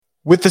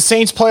With the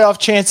Saints playoff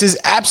chances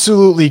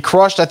absolutely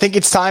crushed, I think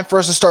it's time for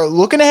us to start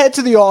looking ahead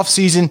to the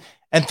offseason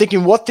and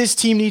thinking what this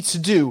team needs to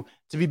do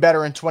to be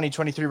better in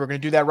 2023. We're going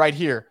to do that right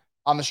here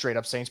on the Straight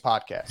Up Saints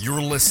podcast.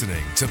 You're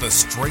listening to the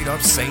Straight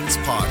Up Saints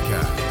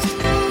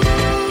podcast.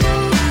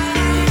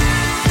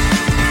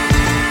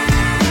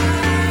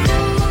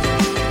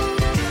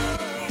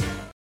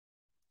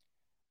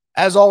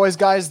 As always,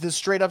 guys, the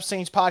Straight Up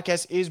Saints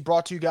podcast is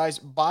brought to you guys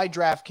by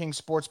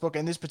DraftKings Sportsbook,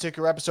 and this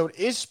particular episode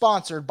is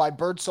sponsored by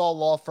Birdsall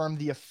Law Firm,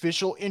 the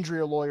official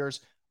injury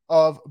lawyers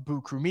of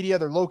Boo Crew Media.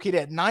 They're located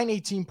at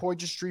 918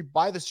 Poydras Street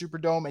by the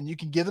Superdome, and you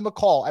can give them a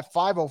call at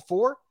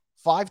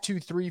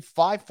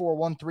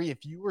 504-523-5413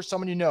 if you or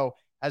someone you know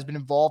has been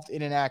involved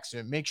in an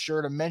accident. Make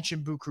sure to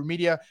mention Boo Crew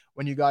Media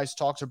when you guys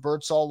talk to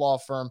Birdsall Law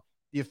Firm,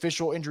 the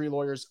official injury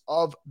lawyers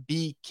of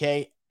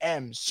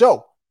BKM.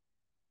 So,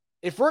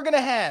 if we're going to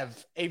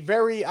have a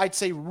very, I'd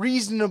say,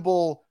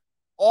 reasonable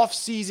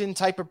off-season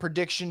type of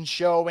prediction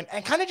show and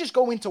kind of just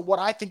go into what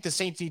I think the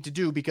Saints need to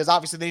do, because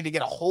obviously they need to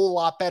get a whole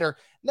lot better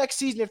next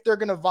season if they're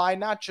going to vie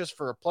not just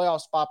for a playoff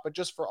spot, but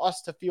just for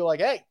us to feel like,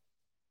 hey,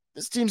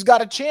 this team's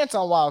got a chance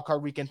on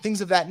wildcard weekend,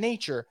 things of that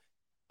nature.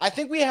 I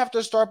think we have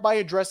to start by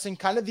addressing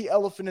kind of the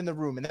elephant in the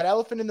room. And that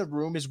elephant in the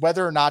room is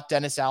whether or not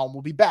Dennis Allen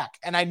will be back.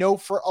 And I know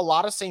for a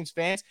lot of Saints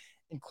fans,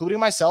 including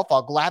myself,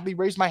 I'll gladly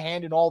raise my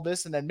hand in all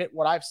this and admit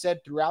what I've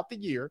said throughout the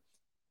year.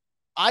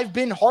 I've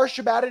been harsh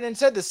about it and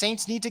said the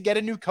Saints need to get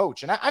a new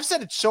coach. And I've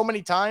said it so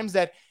many times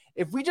that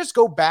if we just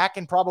go back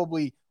and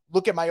probably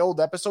look at my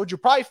old episodes, you'll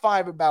probably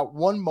find about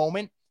one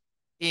moment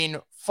in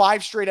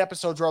 5 straight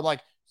episodes where I'm like,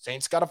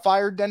 Saints got to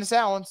fire Dennis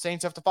Allen.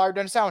 Saints have to fire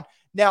Dennis Allen.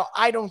 Now,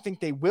 I don't think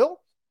they will.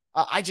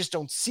 I just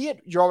don't see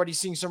it. You're already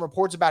seeing some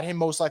reports about him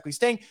most likely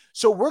staying.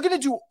 So we're going to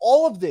do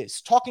all of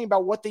this, talking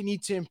about what they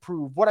need to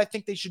improve, what I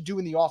think they should do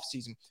in the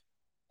offseason.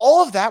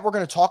 All of that we're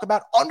going to talk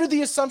about under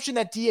the assumption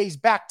that DA's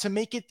back to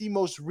make it the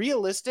most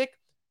realistic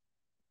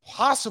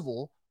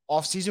possible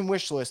offseason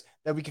wish list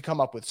that we could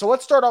come up with. So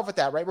let's start off with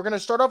that, right? We're going to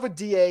start off with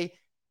DA,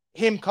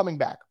 him coming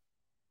back.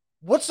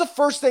 What's the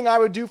first thing I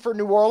would do for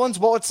New Orleans?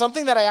 Well, it's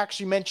something that I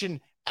actually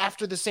mentioned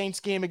after the Saints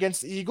game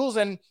against the Eagles,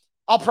 and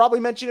I'll probably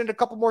mention it a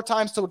couple more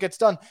times till it gets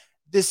done.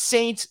 The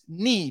Saints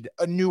need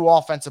a new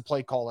offensive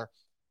play caller.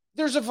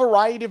 There's a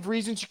variety of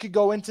reasons you could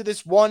go into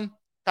this. One,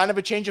 kind of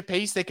a change of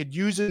pace. They could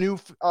use a new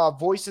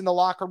voice in the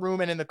locker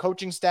room and in the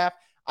coaching staff.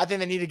 I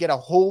think they need to get a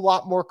whole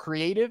lot more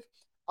creative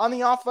on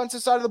the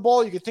offensive side of the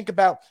ball. You could think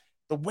about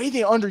the way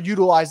they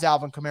underutilized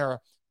Alvin Kamara,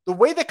 the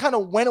way they kind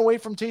of went away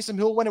from Taysom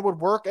Hill when it would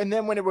work, and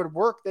then when it would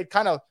work, they'd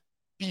kind of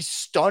be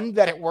stunned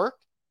that it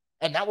worked.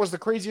 And that was the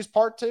craziest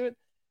part to it.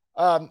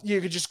 You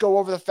could just go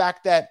over the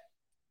fact that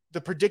the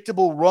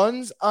predictable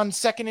runs on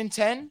 2nd and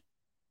 10,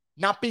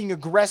 not being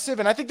aggressive.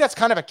 And I think that's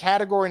kind of a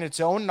category in its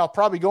own. And I'll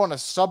probably go on a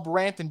sub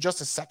rant in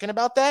just a second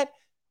about that.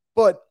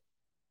 But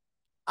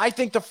I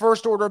think the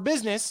first order of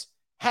business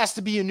has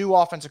to be a new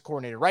offensive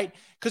coordinator, right?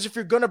 Because if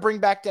you're going to bring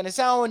back Dennis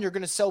Allen, you're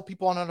going to sell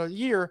people on another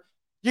year,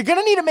 you're going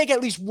to need to make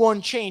at least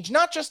one change,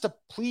 not just to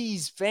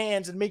please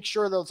fans and make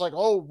sure that it's like,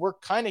 oh, we're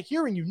kind of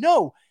hearing you.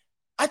 No,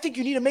 I think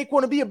you need to make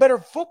one to be a better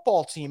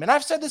football team. And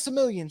I've said this a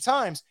million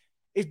times.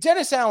 If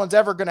Dennis Allen's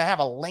ever going to have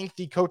a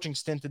lengthy coaching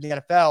stint in the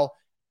NFL,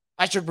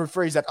 I should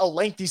rephrase that, a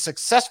lengthy,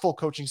 successful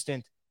coaching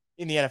stint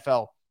in the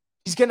NFL,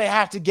 he's going to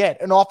have to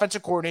get an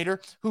offensive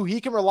coordinator who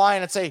he can rely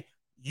on and say,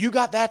 you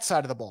got that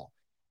side of the ball.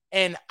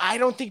 And I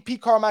don't think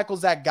Pete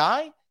Carmichael's that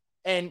guy.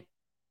 And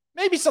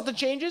maybe something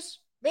changes.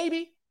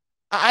 Maybe.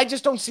 I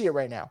just don't see it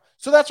right now.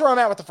 So that's where I'm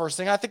at with the first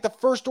thing. I think the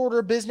first order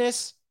of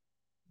business,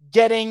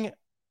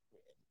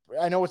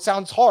 I know it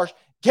sounds harsh,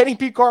 getting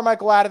Pete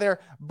Carmichael out of there,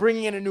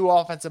 bringing in a new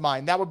offensive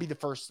mind. That would be the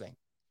first thing.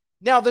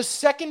 Now, the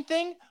second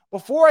thing,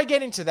 before I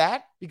get into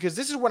that, because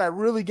this is when I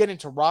really get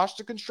into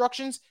roster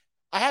constructions,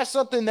 I have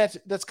something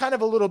that's kind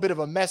of a little bit of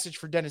a message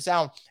for Dennis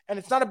Allen. And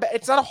it's not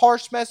a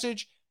harsh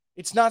message.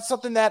 It's not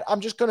something that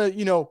I'm just going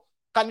to,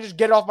 kind of just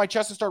get it off my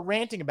chest and start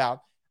ranting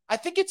about. I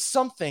think it's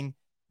something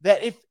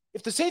that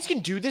if the Saints can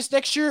do this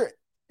next year,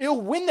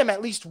 it'll win them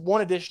at least one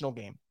additional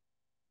game.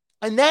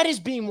 And that is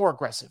being more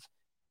aggressive.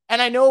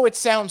 And I know it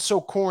sounds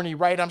so corny,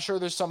 right? I'm sure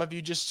there's some of you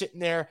just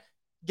sitting there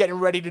getting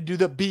ready to do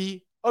the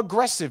be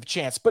aggressive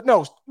chants. But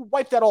no,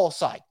 wipe that all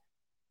aside.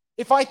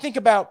 If I think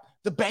about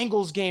the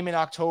Bengals game in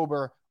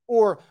October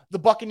or the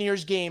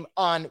Buccaneers game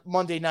on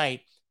Monday night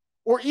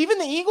or even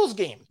the Eagles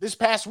game this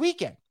past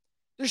weekend,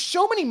 there's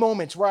so many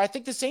moments where I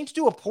think the Saints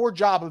do a poor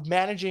job of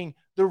managing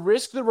the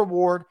risk, the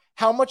reward,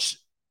 how much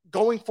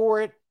going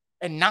for it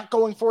and not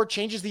going for it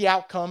changes the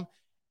outcome.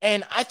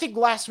 And I think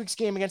last week's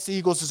game against the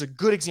Eagles is a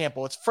good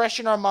example. It's fresh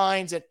in our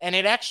minds, and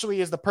it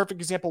actually is the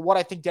perfect example of what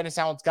I think Dennis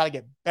Allen's got to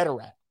get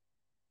better at.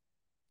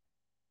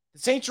 The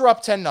Saints are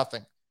up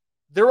 10-0.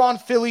 They're on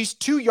Philly's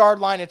 2-yard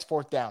line. It's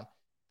 4th down.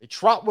 They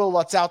trot Will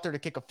Lutz out there to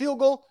kick a field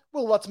goal.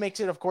 Will Lutz makes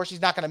it. Of course,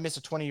 he's not going to miss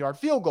a 20-yard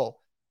field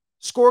goal.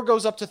 Score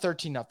goes up to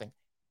 13-0.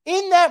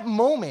 In that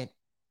moment,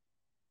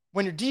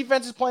 when your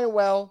defense is playing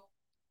well,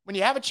 when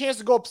you have a chance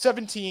to go up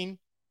 17,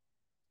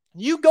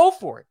 you go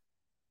for it.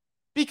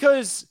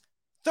 Because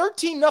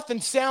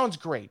 13-0 sounds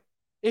great.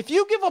 If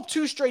you give up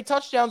 2 straight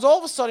touchdowns, all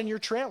of a sudden you're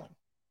trailing.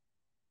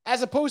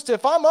 As opposed to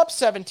if I'm up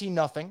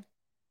 17-0,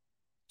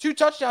 2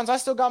 touchdowns, I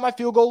still got my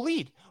field goal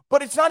lead.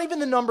 But it's not even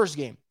the numbers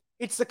game.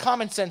 It's the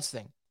common sense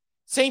thing.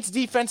 Saints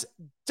defense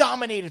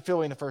dominated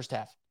Philly in the first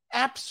half.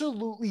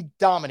 Absolutely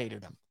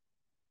dominated them.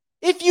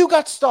 If you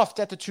got stuffed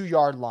at the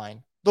 2-yard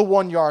line, the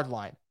 1-yard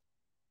line,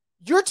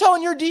 you're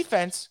telling your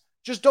defense,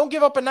 just don't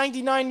give up a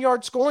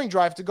 99-yard scoring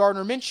drive to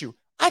Gardner Minshew.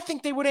 I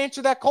think they would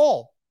answer that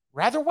call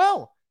rather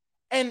well.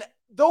 And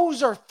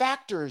those are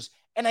factors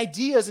and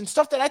ideas and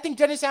stuff that I think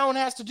Dennis Allen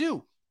has to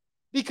do.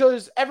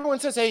 Because everyone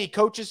says, hey, he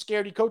coaches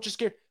scared,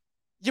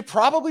 You're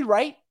probably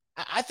right.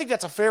 I think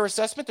that's a fair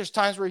assessment. There's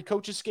times where he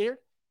coaches scared.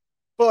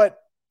 But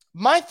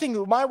my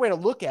way to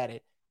look at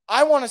it,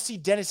 I want to see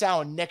Dennis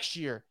Allen next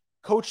year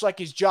coach like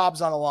his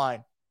job's on the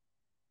line,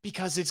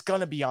 because it's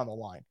going to be on the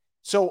line.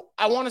 So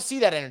I want to see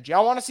that energy.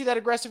 I want to see that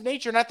aggressive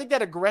nature. And I think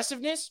that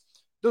aggressiveness,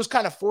 those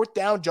kind of 4th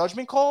down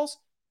judgment calls,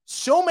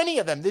 so many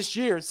of them this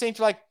year, Saints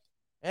are like,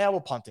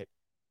 we'll punt it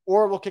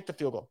or we'll kick the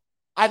field goal.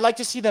 I'd like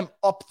to see them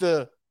up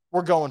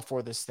we're going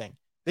for this thing.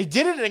 They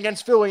did it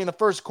against Philly in the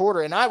first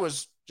quarter, and I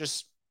was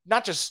just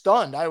not just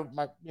stunned. I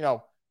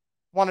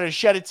wanted to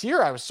shed a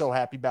tear. I was so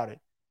happy about it.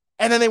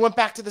 And then they went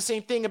back to the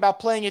same thing about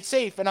playing it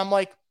safe. And I'm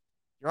like,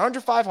 you're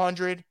under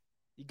 500.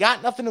 You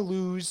got nothing to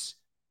lose.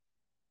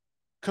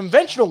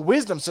 Conventional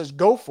wisdom says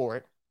go for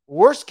it.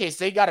 Worst case,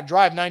 they got to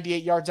drive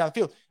 98 yards down the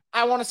field.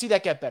 I want to see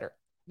that get better.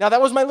 Now,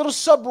 that was my little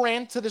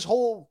sub-rant to this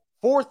whole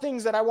 4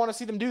 things that I want to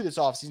see them do this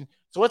offseason.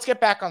 So let's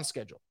get back on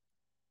schedule.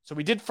 So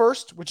we did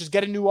first, which is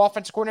get a new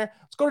offensive coordinator.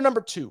 Let's go to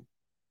number 2.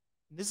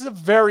 This is a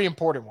very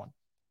important one.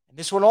 And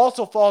this one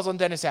also falls on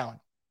Dennis Allen.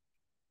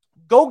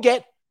 Go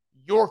get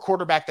your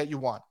quarterback that you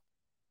want.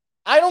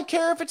 I don't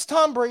care if it's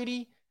Tom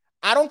Brady.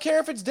 I don't care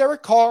if it's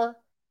Derek Carr.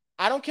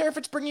 I don't care if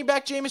it's bringing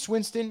back Jameis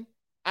Winston.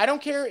 I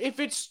don't care if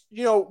it's,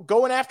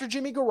 going after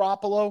Jimmy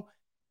Garoppolo.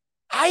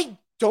 I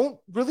don't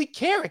really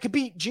care. It could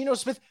be Geno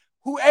Smith,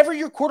 whoever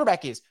your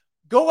quarterback is.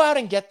 Go out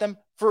and get them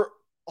for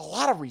a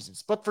lot of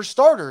reasons. But for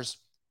starters,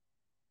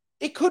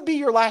 it could be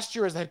your last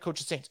year as the head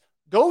coach of Saints.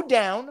 Go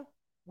down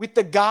with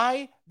the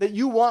guy that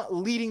you want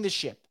leading the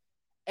ship.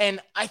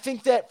 And I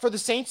think that for the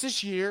Saints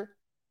this year,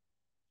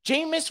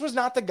 Jameis was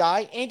not the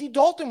guy. Andy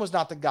Dalton was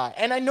not the guy.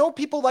 And I know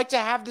people like to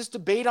have this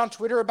debate on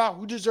Twitter about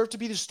who deserved to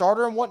be the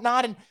starter and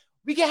whatnot. And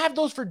we can have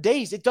those for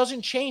days. It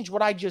doesn't change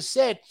what I just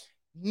said.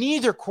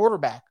 Neither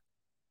quarterback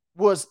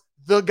was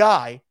the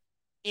guy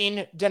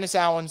in Dennis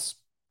Allen's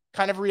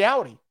kind of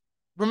reality.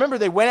 Remember,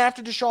 they went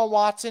after Deshaun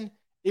Watson.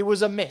 It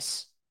was a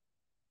miss.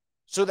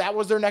 So that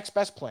was their next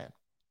best plan.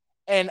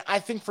 And I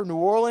think for New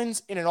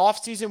Orleans, in an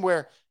offseason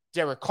where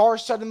Derek Carr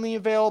is suddenly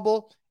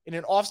available, in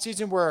an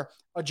offseason where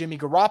a Jimmy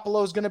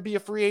Garoppolo is going to be a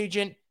free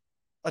agent,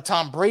 a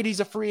Tom Brady's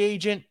a free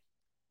agent,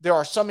 there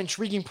are some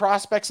intriguing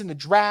prospects in the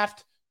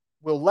draft,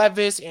 Will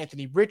Levis,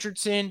 Anthony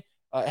Richardson,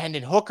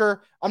 Hendon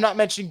Hooker. I'm not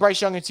mentioning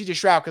Bryce Young and CJ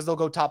Stroud because they'll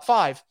go top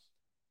 5.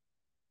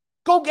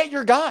 Go get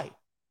your guy.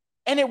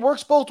 And it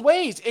works both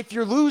ways. If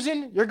you're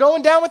losing, you're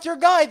going down with your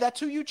guy. That's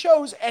who you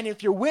chose. And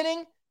if you're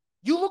winning,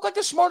 you look like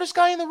the smartest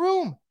guy in the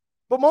room.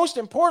 But most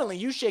importantly,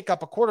 you shake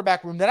up a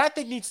quarterback room that I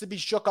think needs to be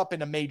shook up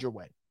in a major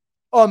way.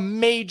 A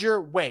major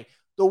way.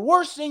 The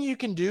worst thing you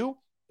can do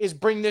is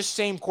bring this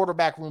same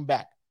quarterback room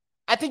back.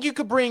 I think you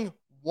could bring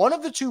one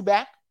of the 2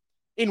 back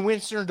in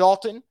Winston or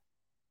Dalton.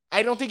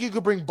 I don't think you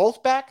could bring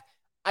both back.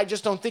 I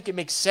just don't think it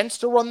makes sense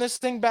to run this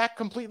thing back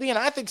completely. And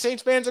I think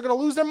Saints fans are going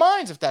to lose their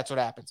minds if that's what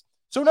happens.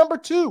 So number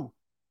 2,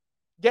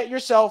 get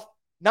yourself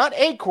not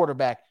a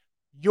quarterback,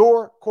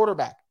 your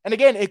quarterback. And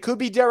again, it could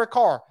be Derek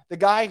Carr, the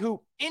guy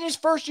who in his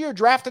first year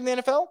drafted in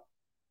the NFL,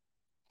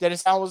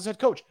 Dennis Allen was his head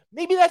coach.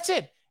 Maybe that's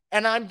it.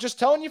 And I'm just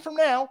telling you from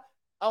now,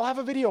 I'll have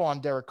a video on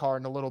Derek Carr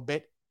in a little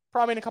bit,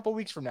 probably in a couple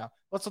weeks from now.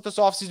 Let's let this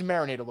offseason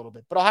marinate a little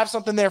bit. But I'll have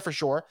something there for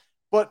sure.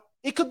 But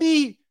it could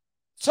be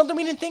something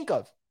we didn't think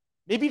of.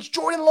 Maybe it's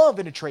Jordan Love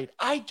in a trade.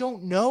 I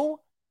don't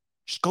know.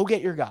 Just go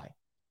get your guy.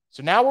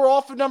 So now we're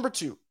off of number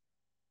 2.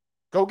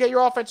 Go get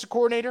your offensive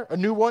coordinator, a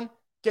new one.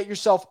 Get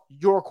yourself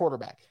your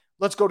quarterback.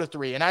 Let's go to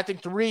 3. And I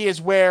think 3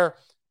 is where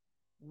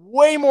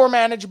way more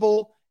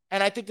manageable,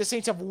 and I think the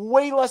Saints have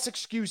way less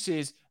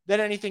excuses than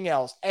anything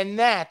else. And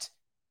that,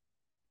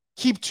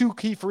 keep 2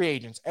 key free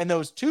agents. And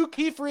those 2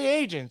 key free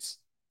agents,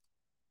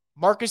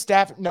 Marcus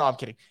Stafford. No, I'm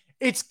kidding.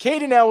 It's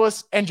Kaden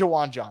Elliss and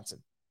Juwan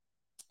Johnson.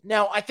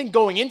 Now, I think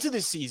going into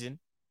this season,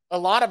 a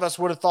lot of us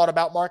would have thought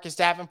about Marcus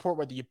Davenport,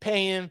 whether you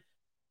pay him,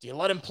 do you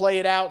let him play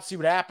it out, see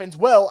what happens?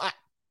 Well,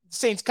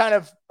 Saints kind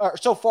of are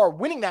so far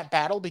winning that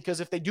battle, because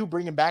if they do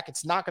bring him back,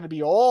 it's not going to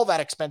be all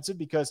that expensive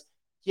because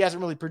he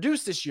hasn't really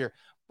produced this year.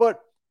 But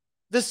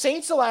the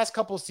Saints the last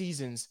couple of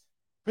seasons,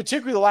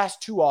 particularly the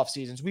last 2 off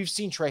seasons, we've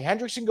seen Trey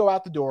Hendrickson go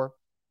out the door.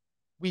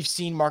 We've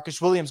seen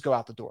Marcus Williams go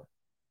out the door.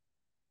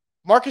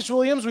 Marcus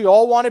Williams, we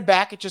all wanted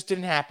back. It just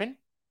didn't happen.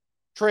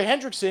 Trey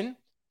Hendrickson,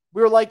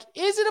 we were like,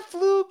 is it a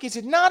fluke? Is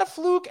it not a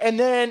fluke? And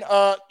then,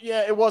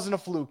 it wasn't a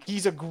fluke.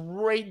 He's a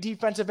great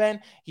defensive end.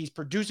 He's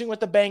producing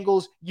with the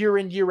Bengals year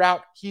in, year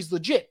out. He's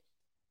legit.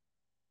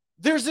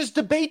 there's this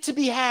debate to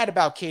be had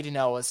about Kaden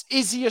Elliss.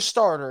 Is he a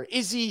starter?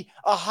 Is he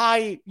a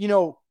high,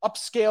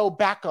 upscale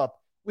backup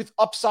with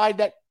upside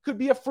that could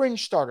be a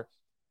fringe starter?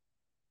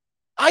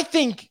 I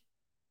think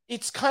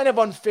it's kind of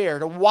unfair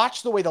to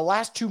watch the way the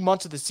last 2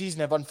 months of the season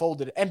have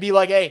unfolded and be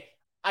like, hey,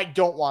 I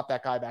don't want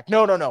that guy back.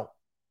 No.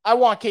 I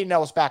want Kaden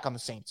Elliss back on the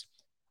Saints.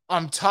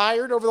 I'm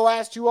tired over the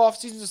last 2 off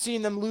seasons of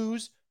seeing them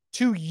lose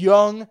 2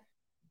 young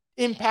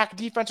impact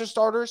defensive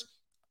starters.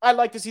 I'd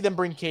like to see them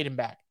bring Kaden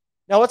back.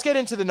 Now let's get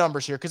into the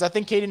numbers here, because I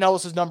think Kaden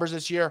Ellis' numbers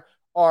this year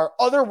are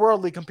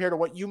otherworldly compared to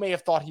what you may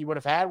have thought he would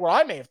have had, what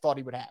I may have thought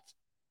he would have.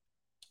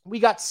 We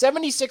got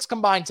 76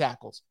 combined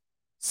tackles,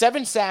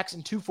 7 sacks,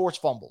 and 2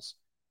 forced fumbles.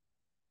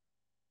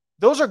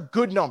 Those are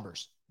good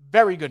numbers,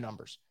 very good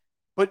numbers.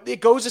 But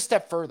it goes a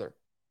step further.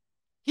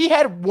 He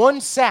had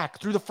 1 sack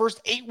through the first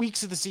 8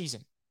 weeks of the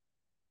season.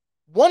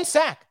 1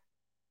 sack.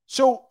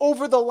 So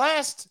over the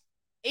last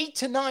 8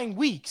 to 9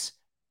 weeks,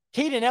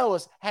 Kaden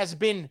Ellis has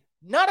been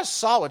not a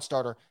solid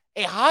starter,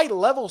 a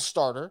high-level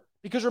starter,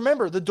 because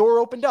remember, the door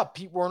opened up.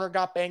 Pete Werner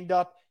got banged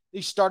up.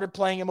 They started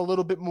playing him a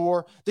little bit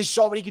more. They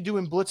saw what he could do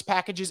in blitz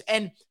packages,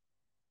 and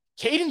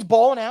Caden's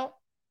balling out.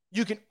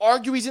 You can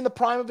argue he's in the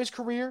prime of his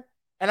career,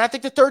 and I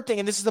think the third thing,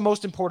 and this is the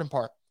most important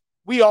part,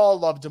 we all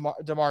love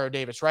Demario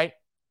Davis, right?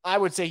 I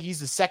would say he's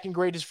the second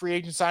greatest free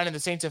agent signing the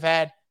Saints have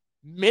had,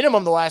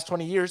 minimum the last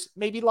 20 years,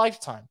 maybe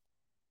lifetime.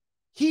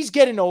 He's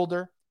getting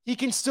older. He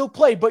can still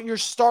play, but you're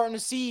starting to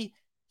see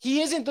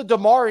he isn't the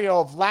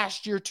Demario of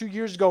last year, 2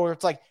 years ago, where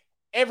it's like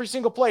every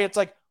single play, it's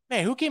like,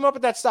 man, who came up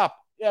with that stop?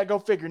 Yeah, go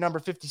figure, number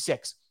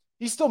 56.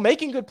 He's still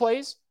making good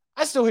plays.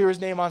 I still hear his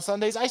name on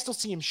Sundays. I still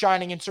see him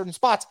shining in certain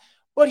spots,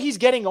 but he's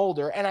getting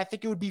older, and I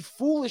think it would be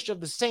foolish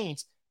of the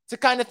Saints to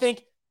kind of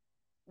think,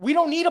 we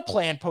don't need a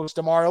plan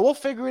post-Demario. We'll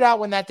figure it out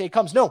when that day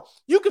comes. No,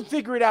 you can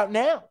figure it out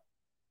now.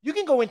 You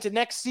can go into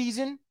next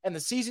season and the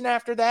season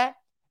after that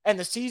and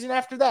the season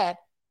after that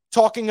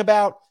talking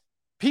about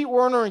Pete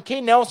Werner and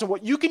Kaden Elliss and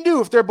what you can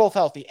do if they're both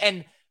healthy.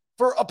 And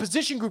for a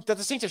position group that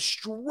the Saints have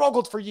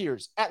struggled for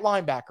years at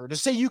linebacker, to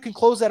say you can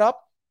close that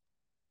up,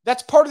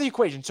 that's part of the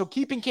equation. So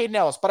keeping Kaden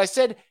Elliss. But I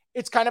said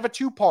it's kind of a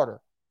two-parter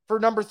for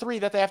number 3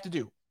 that they have to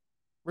do.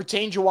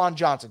 Retain Juwan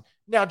Johnson.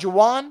 Now,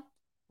 Juwan,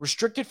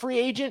 restricted free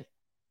agent,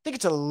 I think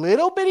it's a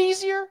little bit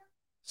easier,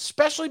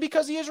 especially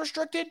because he is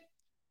restricted.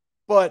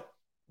 But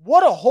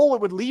what a hole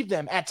it would leave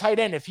them at tight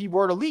end if he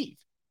were to leave.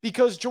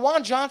 Because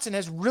Juwan Johnson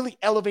has really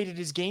elevated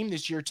his game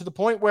this year to the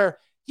point where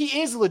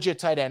he is a legit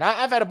tight end.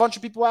 I've had a bunch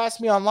of people ask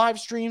me on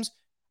live streams.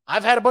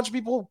 I've had a bunch of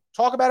people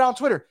talk about it on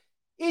Twitter.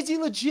 Is he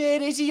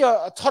legit? Is he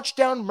a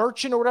touchdown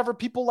merchant or whatever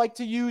people like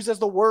to use as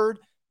the word?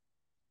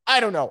 I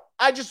don't know.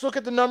 I just look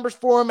at the numbers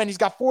for him, and he's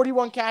got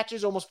 41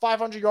 catches, almost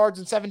 500 yards,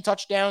 and 7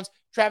 touchdowns.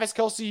 Travis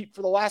Kelce,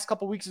 for the last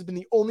couple of weeks, has been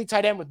the only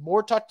tight end with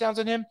more touchdowns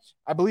than him.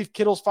 I believe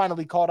Kittle's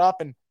finally caught up,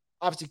 and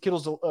obviously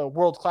Kittle's a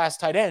world-class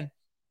tight end.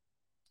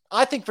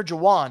 I think for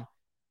Juwan,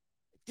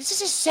 this is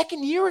his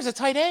second year as a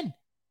tight end.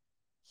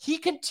 He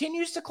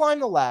continues to climb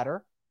the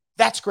ladder.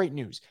 That's great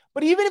news.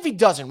 But even if he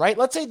doesn't, right?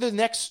 Let's say the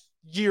next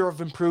year of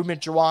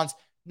improvement, Juwan's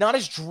not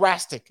as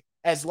drastic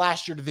as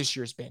last year to this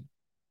year has been.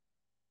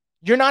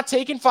 You're not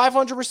taking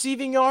 500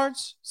 receiving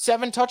yards,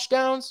 7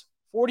 touchdowns,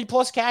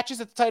 40-plus catches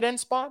at the tight end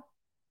spot.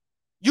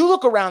 You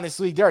look around this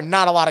league, there are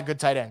not a lot of good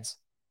tight ends.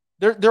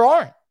 There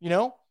aren't,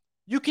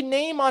 You can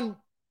name on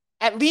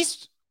at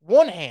least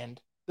one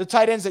hand the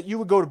tight ends that you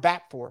would go to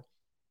bat for.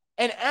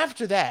 And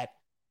after that,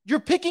 you're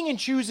picking and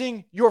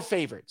choosing your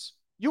favorites.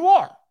 You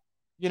are,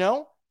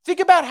 Think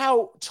about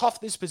how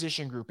tough this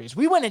position group is.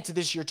 We went into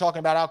this year talking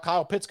about how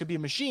Kyle Pitts could be a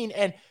machine,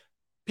 and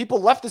people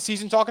left the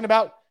season talking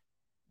about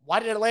why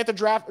did Atlanta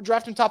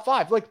draft him top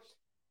 5? Like,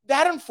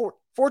 that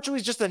unfortunately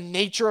is just the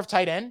nature of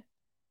tight end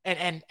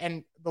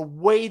and the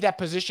way that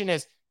position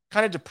has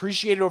kind of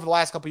depreciated over the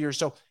last couple of years.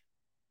 So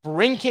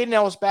bring Kaden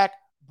Elliss back,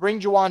 bring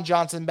Juwan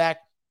Johnson back.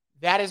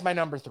 That is my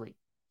number 3.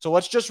 So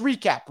let's just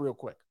recap real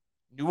quick.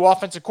 New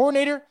offensive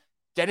coordinator,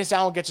 Dennis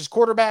Allen gets his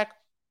quarterback,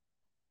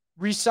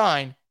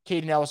 re-sign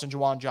Kaden Elliss and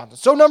Juwan Johnson.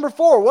 So number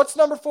 4, what's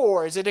number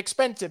 4? Is it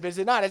expensive? Is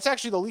it not? It's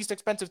actually the least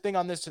expensive thing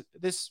on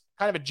this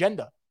kind of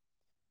agenda.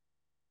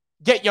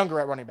 Get younger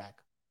at running back.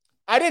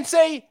 I didn't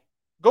say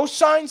go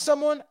sign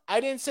someone. I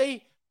didn't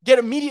say get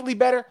immediately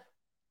better.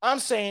 I'm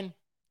saying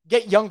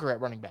get younger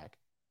at running back.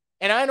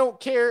 And I don't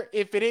care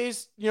if it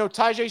is,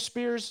 Tyjae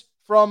Spears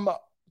from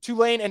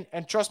Tulane.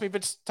 And trust me, if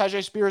it's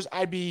Tyjae Spears,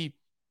 I'd be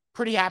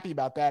pretty happy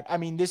about that. I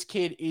mean, this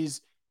kid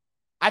is,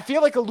 I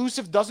feel like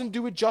elusive doesn't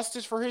do it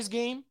justice for his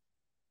game,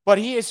 but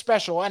he is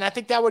special. And I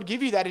think that would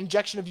give you that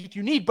injection of youth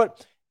you need.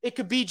 But it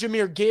could be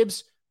Jahmyr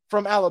Gibbs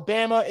from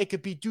Alabama. It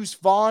could be Deuce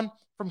Vaughn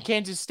from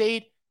Kansas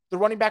State. The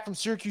running back from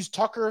Syracuse,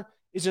 Tucker,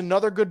 is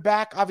another good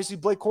back. Obviously,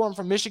 Blake Corum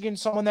from Michigan,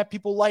 someone that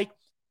people like.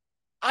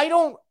 I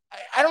don't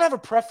have a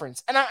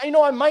preference. And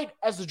I might,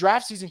 as the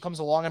draft season comes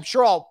along, I'm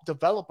sure I'll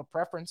develop a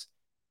preference.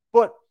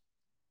 But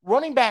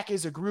running back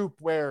is a group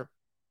where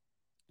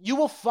you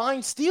will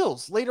find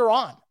steals later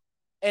on.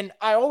 And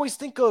I always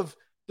think of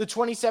the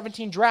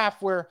 2017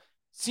 draft where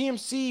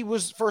CMC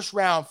was first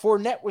round,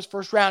 Fournette was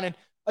first round, and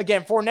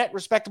again, Fournette,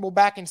 respectable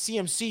back, in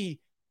CMC.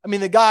 I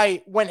mean, the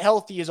guy, when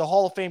healthy, is a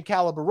Hall of Fame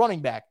caliber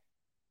running back.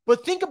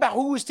 But think about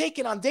who was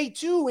taken on day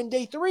 2 and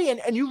day 3,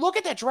 and you look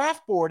at that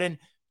draft board, and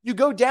you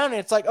go down, and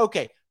it's like,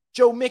 okay,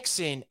 Joe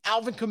Mixon,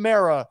 Alvin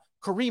Kamara,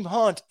 Kareem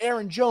Hunt,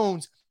 Aaron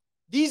Jones.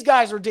 These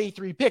guys are day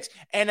 3 picks.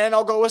 And then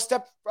I'll go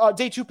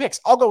day 2 picks.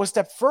 I'll go a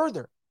step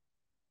further.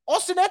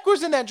 Austin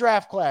Eckler's in that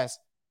draft class.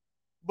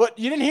 But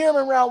you didn't hear him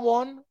in round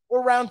 1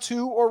 or round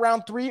 2 or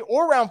round 3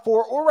 or round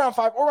 4 or round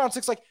 5 or round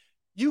 6. Like,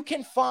 you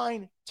can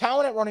find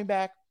talent at running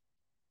back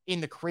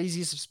in the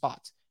craziest of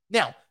spots.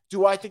 Now,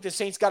 do I think the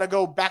Saints got to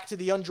go back to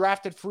the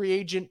undrafted free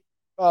agent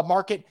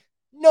market?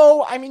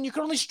 No. I mean, you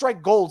can only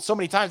strike gold so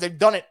many times. They've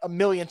done it a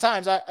million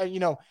times.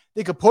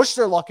 They could push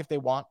their luck if they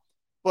want.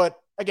 But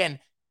again,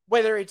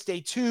 whether it's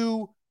day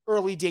 2,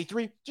 early day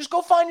 3, just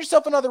go find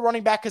yourself another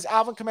running back, because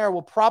Alvin Kamara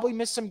will probably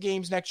miss some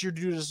games next year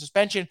due to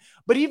suspension.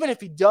 But even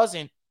if he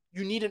doesn't,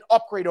 you need an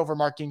upgrade over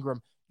Mark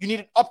Ingram. You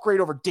need an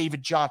upgrade over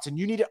David Johnson.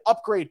 You need an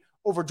upgrade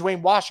over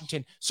Dwayne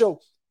Washington.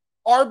 So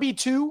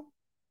RB2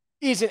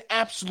 is an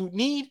absolute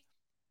need,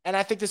 and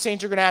I think the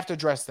Saints are going to have to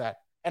address that.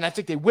 And I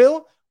think they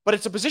will, but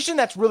it's a position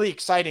that's really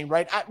exciting,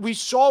 right? We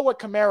saw what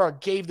Kamara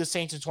gave the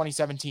Saints in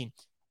 2017.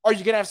 Are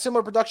you going to have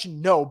similar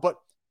production? No, but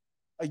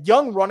a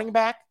young running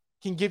back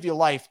can give you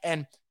life.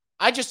 And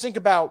I just think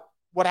about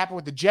what happened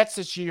with the Jets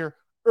this year,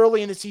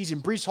 early in the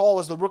season. Breece Hall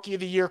is the Rookie of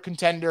the Year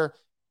contender,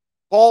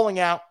 balling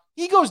out.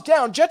 He goes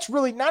down. Jets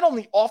really, not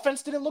only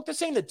offense didn't look the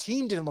same, the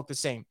team didn't look the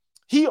same.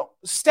 He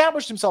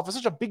established himself as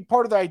such a big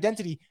part of their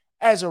identity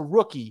as a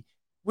rookie,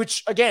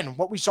 which, again,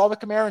 what we saw with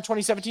Kamara in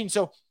 2017.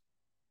 So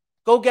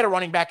go get a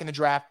running back in the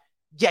draft,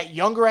 get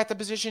younger at the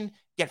position,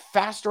 get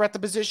faster at the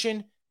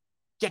position,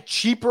 get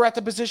cheaper at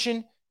the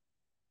position.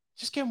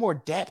 Just get more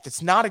depth.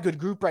 It's not a good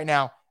group right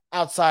now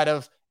outside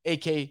of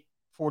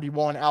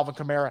AK-41, Alvin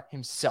Kamara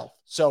himself.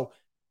 So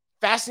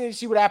fascinating to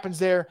see what happens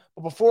there.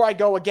 But before I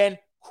go, again,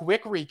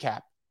 quick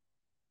recap.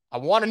 I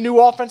want a new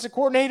offensive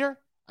coordinator.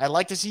 I'd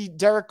like to see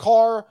Derek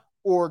Carr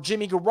or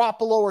Jimmy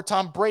Garoppolo or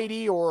Tom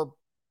Brady or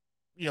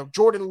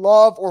Jordan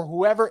Love or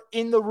whoever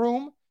in the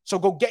room. So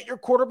go get your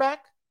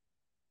quarterback.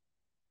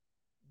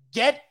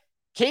 Get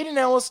Kaden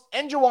Elliss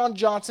and Juwan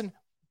Johnson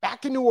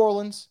back to New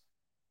Orleans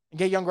and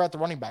get younger at the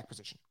running back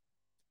position.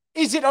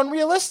 Is it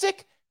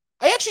unrealistic?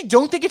 I actually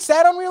don't think it's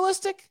that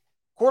unrealistic.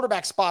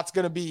 Quarterback spot's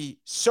going to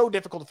be so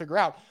difficult to figure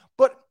out.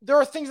 But there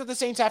are things that the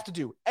Saints have to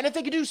do. And if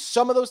they can do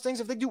some of those things,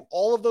 if they do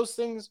all of those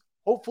things,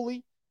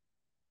 hopefully,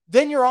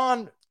 then you're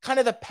on kind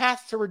of the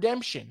path to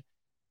redemption.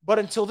 But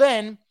until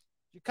then,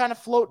 you're kind of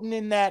floating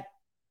in that,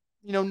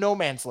 no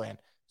man's land.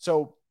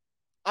 So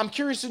I'm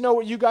curious to know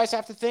what you guys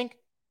have to think.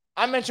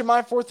 I mentioned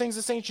my 4 things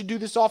the Saints should do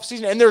this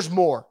offseason, and there's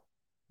more.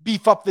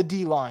 Beef up the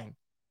D-line.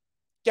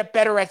 Get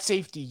better at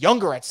safety,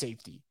 younger at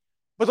safety.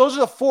 But those are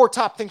the 4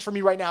 top things for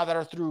me right now that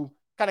are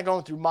kind of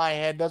going through my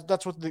head.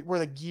 That's where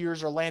the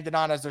gears are landing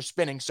on as they're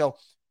spinning. So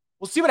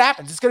we'll see what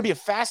happens. It's going to be a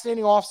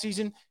fascinating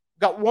offseason. We've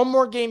got one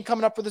more game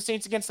coming up for the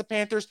Saints against the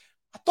Panthers.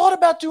 I thought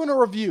about doing a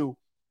review,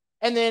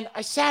 and then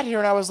I sat here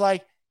and I was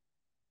like,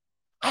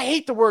 I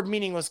hate the word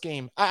meaningless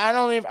game. I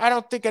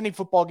don't think any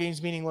football game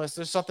is meaningless.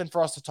 There's something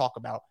for us to talk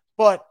about.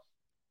 But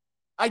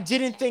I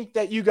didn't think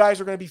that you guys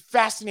were going to be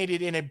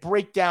fascinated in a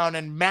breakdown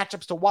and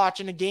matchups to watch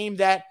in a game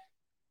that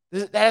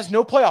has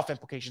no playoff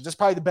implications. That's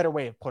probably the better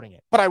way of putting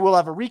it. But I will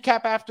have a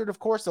recap after it, of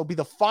course. There'll be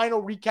the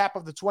final recap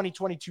of the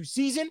 2022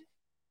 season.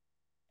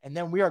 And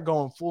then we are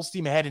going full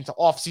steam ahead into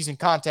off-season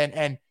content.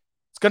 And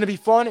it's going to be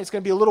fun. It's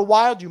going to be a little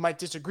wild. You might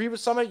disagree with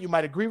some of it. You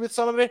might agree with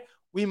some of it.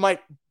 We might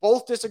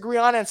both disagree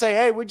on it and say,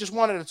 hey, we just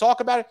wanted to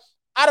talk about it.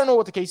 I don't know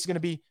what the case is going to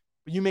be.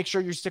 But you make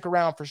sure you stick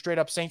around for Straight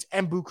Up Saints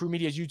and Boo Crew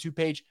Media's YouTube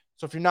page.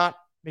 So if you're not,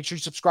 make sure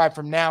you subscribe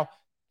from now.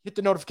 Hit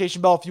the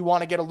notification bell if you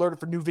want to get alerted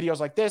for new videos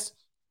like this.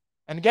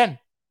 And again,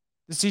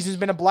 the season's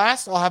been a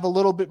blast. I'll have a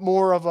little bit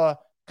more of a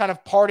kind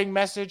of parting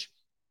message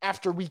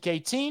after week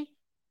 18.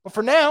 But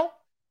for now,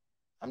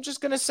 I'm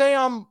just going to say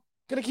I'm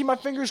going to keep my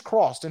fingers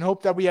crossed and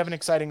hope that we have an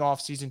exciting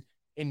offseason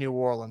in New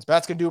Orleans. But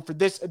that's going to do it for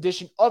this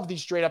edition of the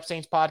Straight Up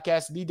Saints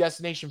podcast, the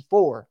destination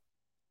for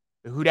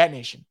the Who Dat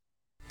Nation.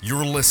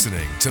 You're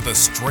listening to the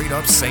Straight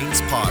Up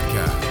Saints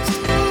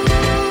podcast.